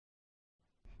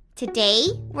Today,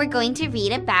 we're going to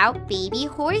read about baby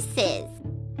horses.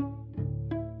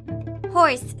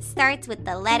 Horse starts with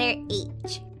the letter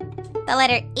H. The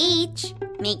letter H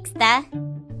makes the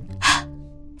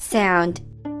sound.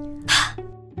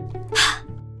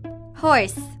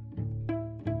 Horse.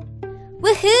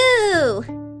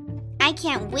 Woohoo! I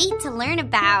can't wait to learn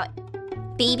about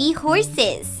baby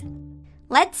horses.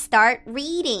 Let's start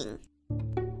reading.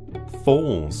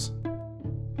 Foals.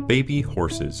 Baby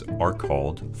horses are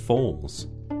called foals.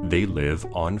 They live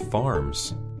on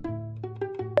farms.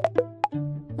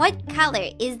 What color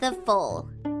is the foal?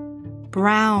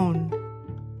 Brown.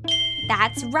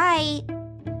 That's right.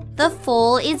 The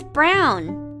foal is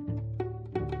brown.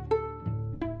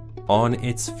 On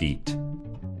its feet.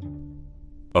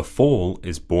 A foal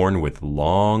is born with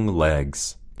long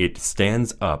legs. It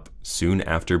stands up soon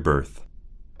after birth.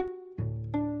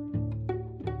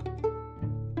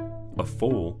 A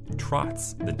foal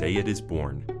trots the day it is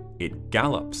born. It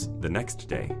gallops the next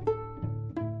day.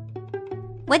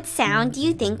 What sound do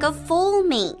you think a foal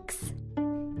makes?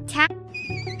 Tap.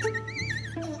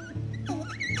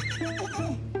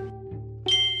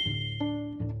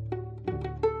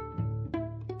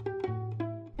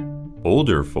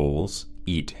 Older foals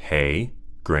eat hay,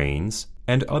 grains,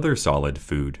 and other solid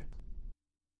food.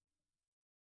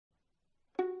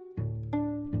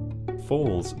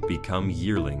 Foals become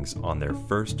yearlings on their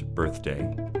first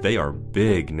birthday. They are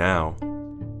big now.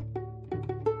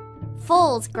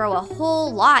 Foals grow a whole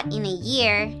lot in a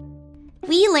year.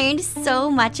 We learned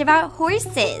so much about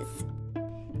horses.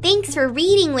 Thanks for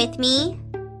reading with me.